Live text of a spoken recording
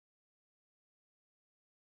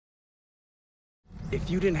If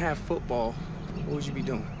you didn't have football, what would you be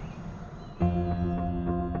doing?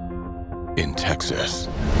 In Texas.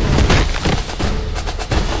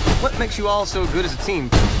 What makes you all so good as a team?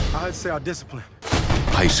 I'd say our discipline.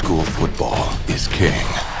 High school football is king.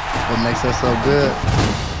 What makes us so good?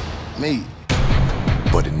 Me.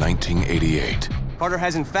 But in 1988, Carter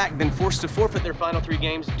has in fact been forced to forfeit their final 3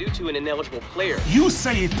 games due to an ineligible player. You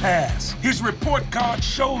say he passed. His report card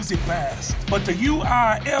shows he passed. But the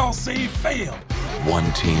URL say he failed.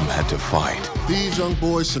 one team had to fight These young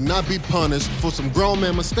boys should not be punished for some grown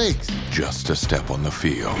man mistakes. just to step on the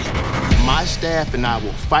field. My staff and I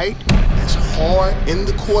will fight as hard in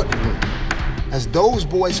the courtroom as those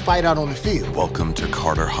boys fight out on the field. Welcome to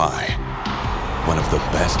Carter High, one of the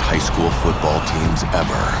best high school football teams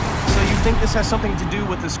ever. So you think this has something to do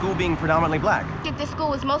with the school being predominantly black? If this school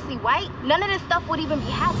was mostly white, none of this stuff would even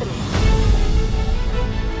be happening.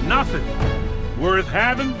 Nothing worth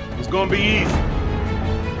having is gonna be easy.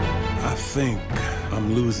 I think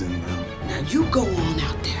I'm losing them. Now you go on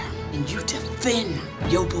out there and you defend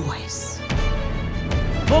your boys.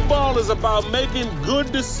 Football is about making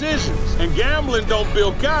good decisions, and gambling don't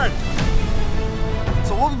build character.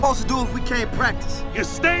 So what are we supposed to do if we can't practice? You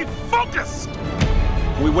stay focused.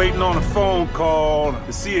 We're waiting on a phone call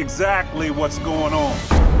to see exactly what's going on.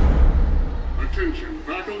 Attention,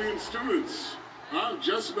 faculty and students. I've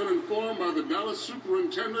just been informed by the Dallas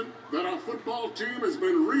superintendent that our football team has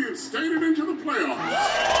been reinstated into the playoffs.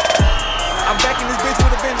 I'm back in this bitch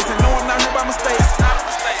with a vengeance, and no, I'm not here by mistake.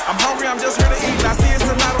 I'm hungry, I'm just here to eat, and I see it's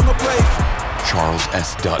a lot on the plate. Charles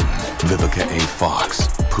S. Dutton, Vivica A. Fox,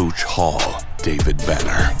 Pooch Hall, David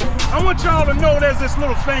Banner. I want y'all to know there's this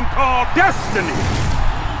little thing called destiny.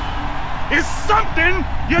 It's something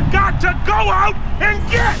you got to go out and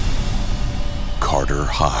get. Carter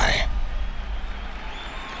High.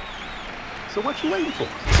 So what you waiting for?